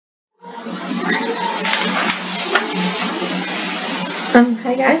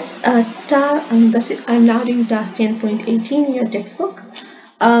Hi guys, I'm now doing task 10.18 in your textbook.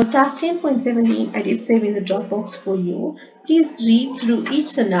 Task 10.17, I did save in the Dropbox for you. Please read through each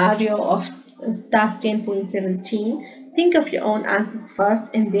scenario of task 10.17. Think of your own answers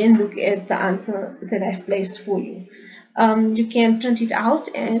first and then look at the answer that I've placed for you. You can print it out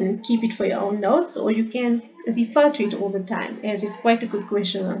and keep it for your own notes, or you can refer to it all the time, as it's quite a good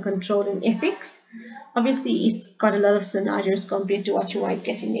question on control and ethics. Obviously, it's got a lot of scenarios compared to what you might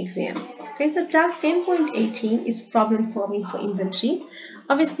get in the exam. Okay, so task 10.18 is problem solving for inventory.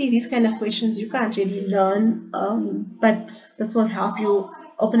 Obviously, these kind of questions you can't really learn, but this will help you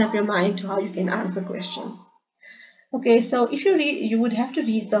open up your mind to how you can answer questions. Okay, so if you read, you would have to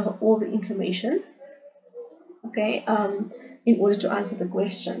read all the information, okay, in order to answer the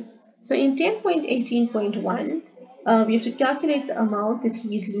question. So in 10.18.1, we have to calculate the amount that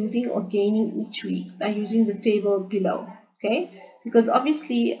he is losing or gaining each week by using the table below, okay? Because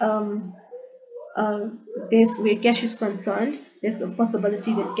obviously, there's where cash is concerned, there's a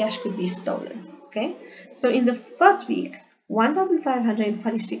possibility that cash could be stolen, okay? So in the first week,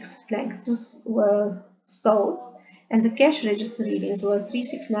 1,546 blankets were sold, and the cash register readings were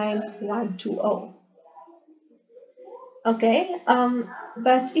 369,120. Okay,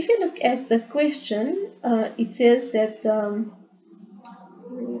 but if you look at the question, it says that where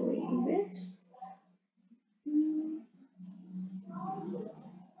is it?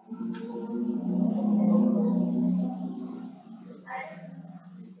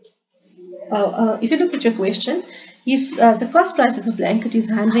 If you look at your question, the cost price of the blanket is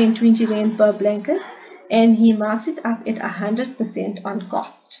 120 Rand per blanket, and he marks it up at 100% on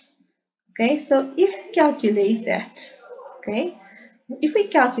cost. Okay, so if we calculate that, okay, if we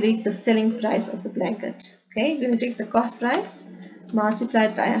calculate the selling price of the blanket, okay, we're going to take the cost price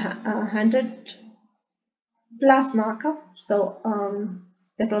multiplied by 100 plus markup, so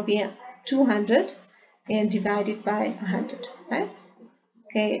that will be 200 and divided by 100, right?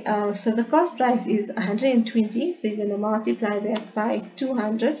 Okay, so the cost price is 120, so you're going to multiply that by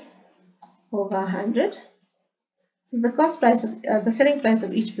 200 over 100. So the cost price of the selling price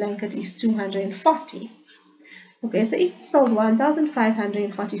of each blanket is 240. Okay, so if he sold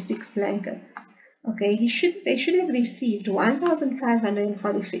 1,546 blankets, okay, they should have received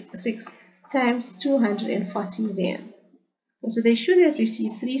 1,546 times 240 Rand. So they should have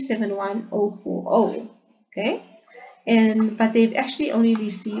received 371,040, okay, but they've actually only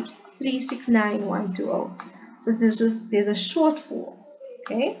received 369,120. So there's a shortfall,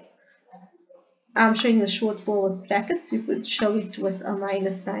 okay. I'm showing the shortfall with brackets. You could show it with a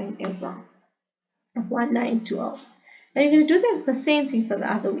minus sign as well, of 1920. And you're going to do the same thing for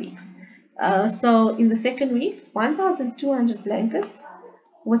the other weeks. So in the second week, 1,200 blankets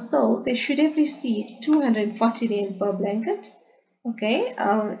were sold. They should have received 240 Rand per blanket. Okay,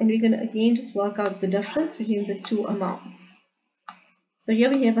 and we're going to again just work out the difference between the two amounts. So here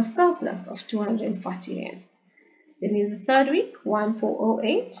we have a surplus of 240 Rand. Then in the third week,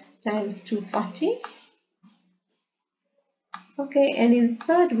 1,408 times 240. Okay, and in the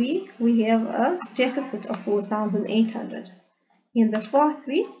third week, we have a deficit of 4,800. In the fourth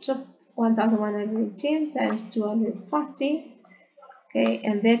week, 1,110 times 240. Okay,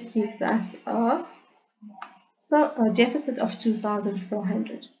 and that gives us a deficit of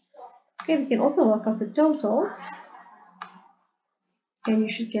 2,400. Okay, we can also work out the totals, and you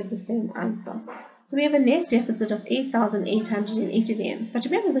should get the same answer. So we have a net deficit of 8,880 Rand. But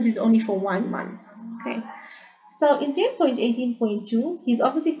remember, this is only for 1 month. Okay. So in 10.18.2, he's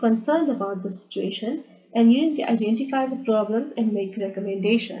obviously concerned about the situation and needing to identify the problems and make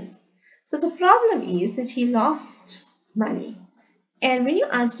recommendations. So the problem is that he lost money. And when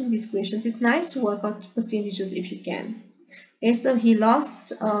you're answering these questions, it's nice to work out percentages if you can. Okay, so he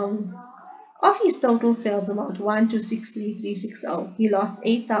lost, of his total sales amount, 1263360, he lost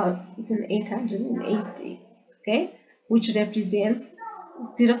 8,880, okay, which represents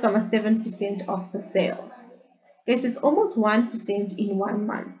 0.7% of the sales. Okay, so it's almost 1% in 1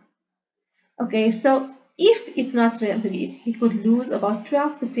 month. Okay, so if it's not remedied, he could lose about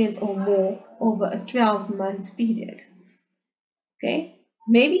 12% or more over a 12-month period. Okay,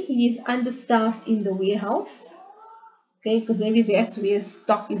 maybe he is understaffed in the warehouse. Okay, because maybe that's where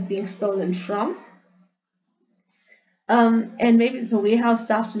stock is being stolen from. And maybe the warehouse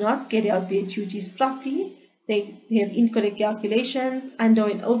staff do not carry out their duties properly. They have incorrect calculations, under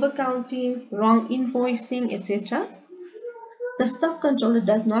and overcounting, wrong invoicing, etc. The stock controller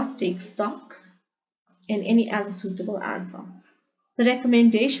does not take stock, and any other suitable answer. The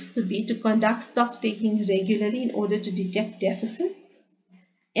recommendation would be to conduct stock taking regularly in order to detect deficits,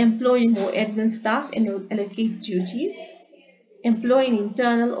 employ more admin staff and allocate duties, Employ an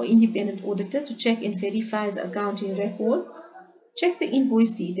internal or independent auditor to check and verify the accounting records. Check the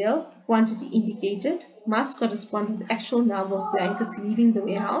invoice details. Quantity indicated must correspond with the actual number of blankets leaving the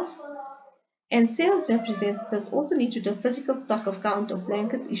warehouse. And sales representatives also need to do a physical stock of count of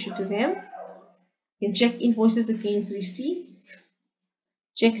blankets issued to them. You can check invoices against receipts.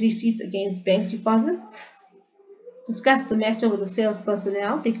 Check receipts against bank deposits. Discuss the matter with the sales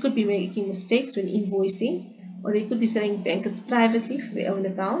personnel. They could be making mistakes when invoicing, or they could be selling blankets privately for their own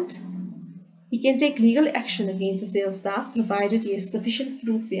account. He can take legal action against the sales staff provided he has sufficient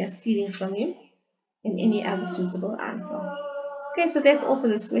proof they are stealing from him, and any other suitable answer. Okay, so that's all for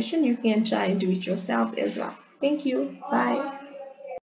this question. You can try and do it yourselves as well. Thank you. Bye.